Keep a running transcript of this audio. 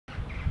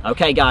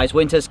Okay guys,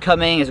 winter's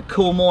coming. It's a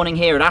cool morning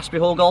here at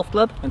Asbury Hall Golf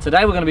Club. And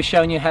today we're going to be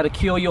showing you how to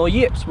cure your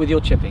yips with your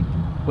chipping.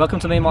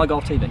 Welcome to Me and My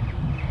Golf TV.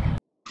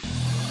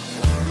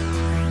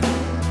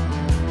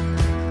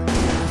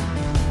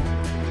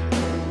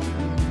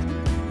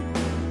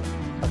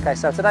 Okay,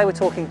 so today we're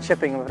talking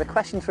chipping. We've had a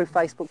question through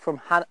Facebook from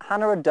Hannah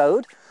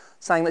Adode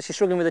saying that she's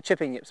struggling with the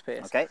chipping yips,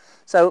 Piers. Okay.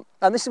 So,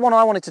 and this is one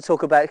I wanted to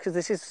talk about because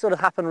this has sort of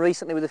happened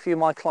recently with a few of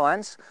my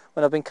clients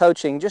when I've been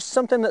coaching, just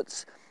something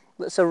that's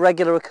a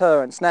regular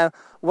occurrence. Now,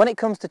 when it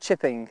comes to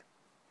chipping,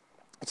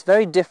 it's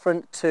very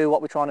different to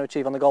what we're trying to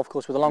achieve on the golf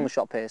course with a longer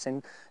shot, Piers,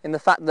 in the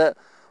fact that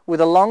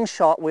with a long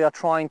shot we are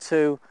trying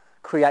to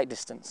create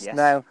distance. Yes.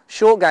 Now,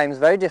 short game is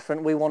very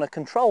different. We want to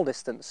control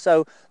distance,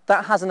 so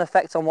that has an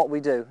effect on what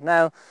we do.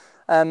 Now,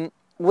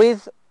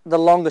 with the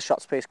longer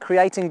shots, Piers,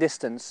 creating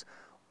distance,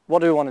 what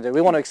do we want to do?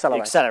 We want to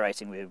accelerate.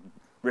 Accelerating, we're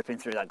ripping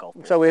through that golf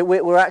ball. So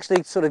we're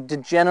actually sort of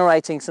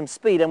degenerating some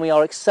speed and we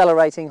are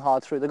accelerating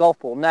hard through the golf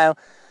ball. Now,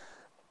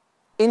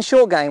 in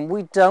short game,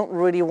 we don't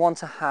really want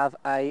to have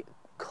a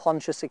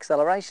conscious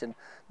acceleration.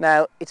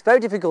 Now, it's very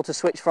difficult to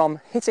switch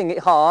from hitting it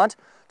hard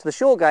to the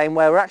short game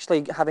where we're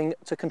actually having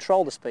to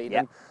control the speed. Yep.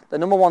 And the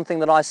number one thing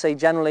that I see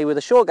generally with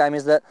a short game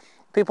is that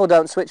people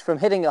don't switch from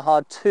hitting it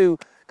hard to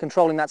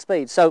controlling that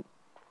speed. So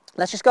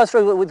let's just go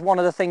through it with one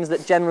of the things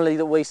that generally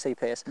that we see,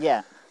 Piers.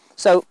 Yeah.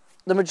 So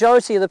the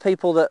majority of the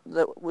people that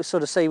we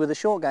sort of see with the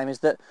short game is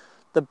that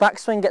the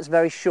backswing gets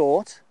very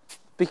short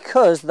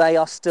because they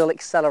are still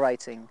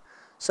accelerating.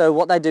 So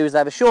what they do is they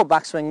have a short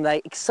backswing, they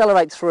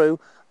accelerate through,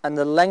 and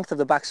the length of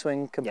the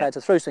backswing compared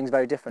to through swing is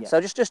very different. So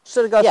just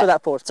sort of go through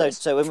that for us.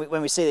 So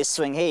when we see this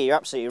swing here, you're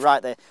absolutely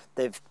right.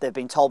 They've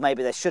been told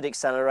maybe they should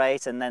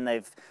accelerate, and then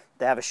they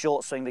have a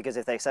short swing because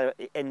if they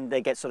accelerate, and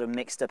they get sort of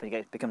mixed up and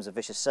it becomes a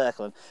vicious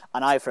circle. And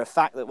I know for a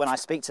fact that when I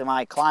speak to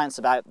my clients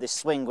about this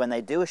swing, when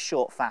they do a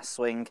short, fast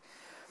swing,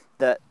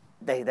 that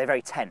they're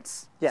very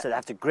tense. Yeah. So they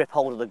have to grip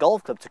hold of the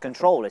golf club to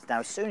control it.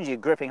 Now, as soon as you're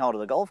gripping hold of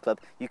the golf club,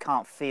 you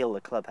can't feel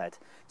the club head.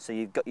 So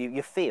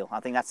you feel. I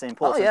think that's an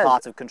important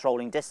part of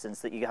controlling distance,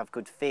 that you have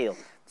good feel.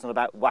 It's not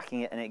about whacking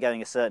it and it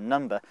going a certain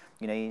number.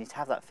 You know, you need to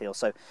have that feel.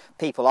 So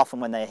people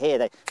often, when they're here,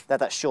 they have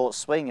that short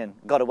swing and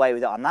got away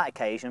with it on that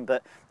occasion.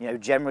 But you know,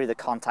 generally the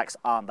contacts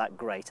aren't that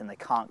great and they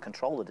can't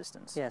control the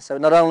distance. Yeah. So it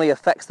not only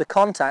affects the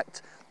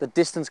contact, the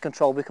distance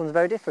control becomes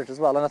very different as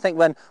well. And I think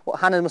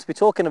what Hannah must be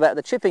talking about,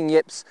 the chipping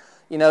yips,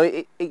 you know,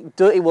 it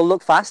will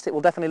look fast. It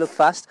will definitely look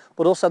fast,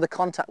 but also the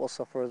contact will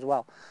suffer as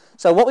well.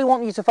 So what we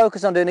want you to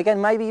focus on doing,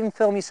 again, maybe even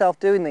film yourself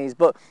doing these,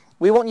 but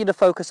we want you to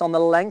focus on the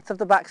length of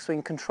the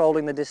backswing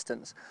controlling the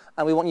distance.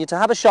 And we want you to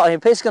have a shot here.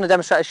 Pierce is going to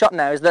demonstrate a shot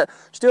now, is that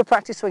just do a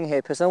practice swing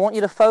here, Pierce. I want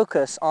you to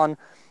focus on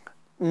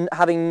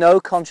having no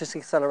conscious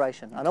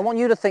acceleration. And I want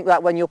you to think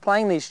that when you're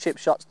playing these chip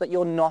shots that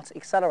you're not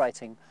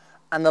accelerating.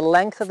 And the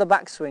length of the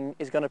backswing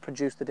is going to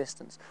produce the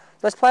distance.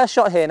 Let's play a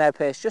shot here now,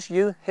 Pierce. Just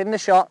you hitting the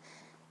shot,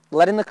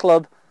 letting the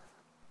club.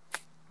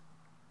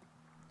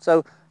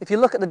 So if you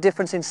look at the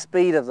difference in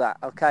speed of that,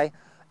 okay,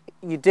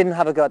 you didn't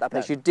have a go at that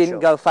pace. You didn't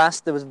go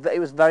fast. It was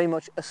very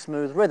much a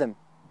smooth rhythm.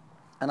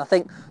 And I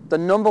think the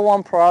number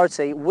one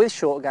priority with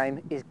short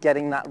game is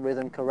getting that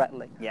rhythm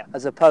correctly. Yeah.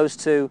 As opposed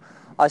to,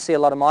 I see a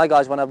lot of my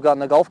guys when I've got on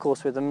the golf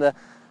course with them, it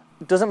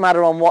doesn't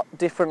matter on what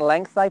different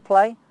length they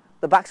play,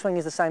 the backswing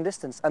is the same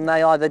distance, and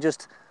they either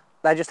just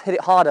hit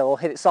it harder or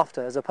hit it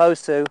softer, as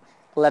opposed to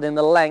letting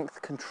the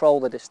length control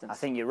the distance. I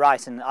think you're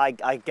right, and I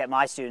get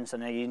my students, I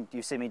know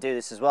you see me do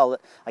this as well, that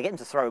I get them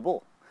to throw a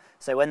ball.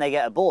 So when they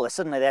get a ball,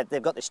 suddenly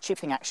they've got this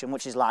chipping action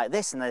which is like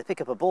this, and they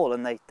pick up a ball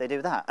and they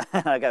do that.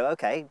 And I go,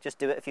 okay, just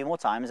do it a few more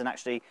times and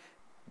actually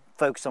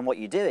focus on what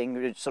you're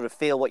doing, sort of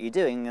feel what you're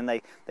doing, and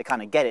they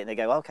kind of get it, and they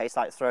go, okay, it's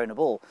like throwing a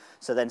ball.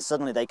 So then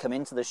suddenly they come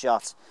into the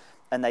shot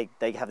and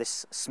they have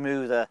this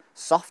smoother,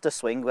 softer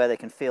swing where they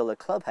can feel the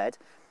club head.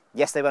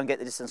 Yes, they won't get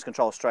the distance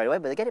control straight away,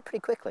 but they get it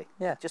pretty quickly.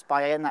 Yeah. Just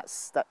by adding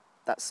that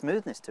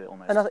smoothness to it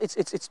almost. And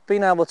it's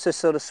being able to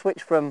sort of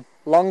switch from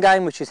long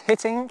game, which is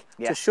hitting,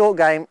 to short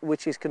game,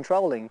 which is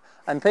controlling.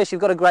 And Pierce,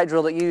 you've got a great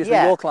drill that you use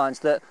with your clients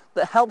that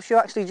helps you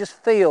actually just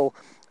feel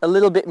a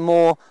little bit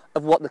more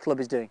of what the club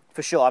is doing.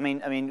 For sure. I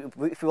mean,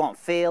 if we want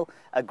feel,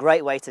 a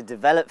great way to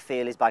develop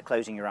feel is by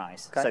closing your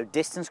eyes. Okay. So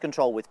distance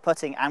control with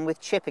putting and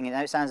with chipping, and I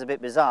know it sounds a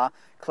bit bizarre,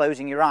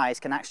 closing your eyes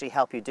can actually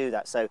help you do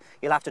that. So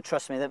you'll have to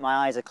trust me that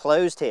my eyes are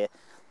closed here,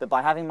 but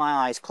by having my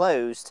eyes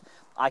closed,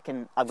 I've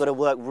got to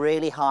work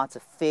really hard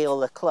to feel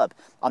the club.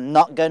 I'm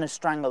not going to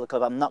strangle the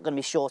club. I'm not going to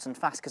be short and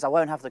fast because I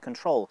won't have the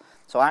control.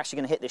 So I'm actually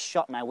going to hit this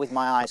shot now with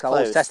my eyes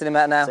closed. I'm testing him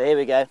out now. So here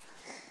we go.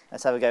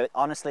 Let's have a go.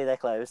 Honestly, they're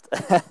closed.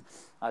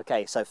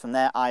 Okay, so from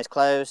there, eyes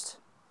closed.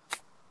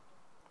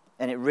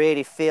 And it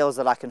really feels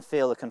that I can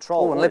feel the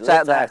control. Oh, and lips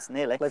out there.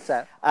 Nearly. Lips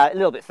out. A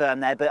little bit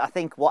firm there, but I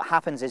think what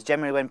happens is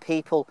generally when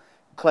people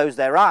close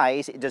their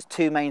eyes, it does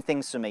two main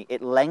things for me.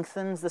 It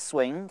lengthens the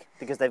swing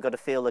because they've got to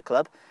feel the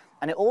club,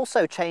 and it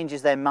also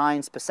changes their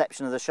mind's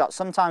perception of the shot.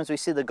 Sometimes we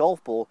see the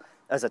golf ball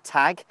as a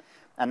tag,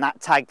 and that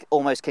tag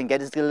almost can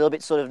get us a little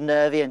bit sort of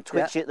nervy and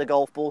twitchy at the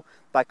golf ball.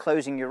 By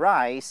closing your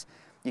eyes,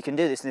 you can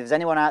do this. And if there's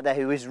anyone out there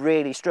who is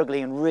really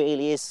struggling and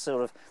really is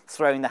sort of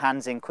throwing the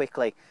hands in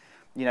quickly,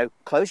 you know,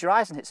 close your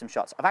eyes and hit some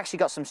shots. I've actually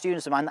got some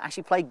students of mine that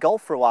actually played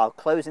golf for a while,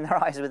 closing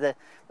their eyes with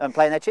and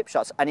playing their chip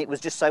shots, and it was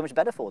just so much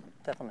better for them.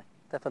 Definitely,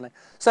 definitely.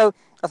 So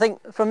I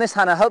think from this,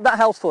 Hannah, I hope that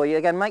helps for you.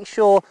 Again, make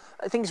sure,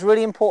 I think it's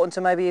really important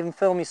to maybe even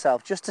film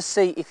yourself just to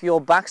see if your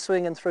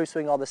backswing and through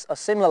swing are a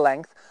similar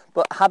length,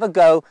 but have a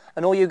go,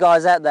 and all you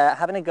guys out there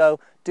having a go,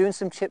 doing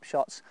some chip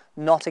shots,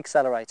 not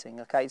accelerating,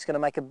 okay? It's going to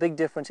make a big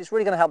difference. It's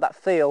really going to help that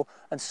feel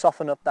and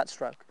soften up that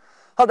stroke.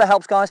 Hope that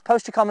helps, guys.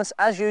 Post your comments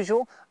as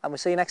usual, and we'll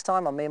see you next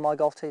time on Me and My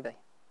Golf TV.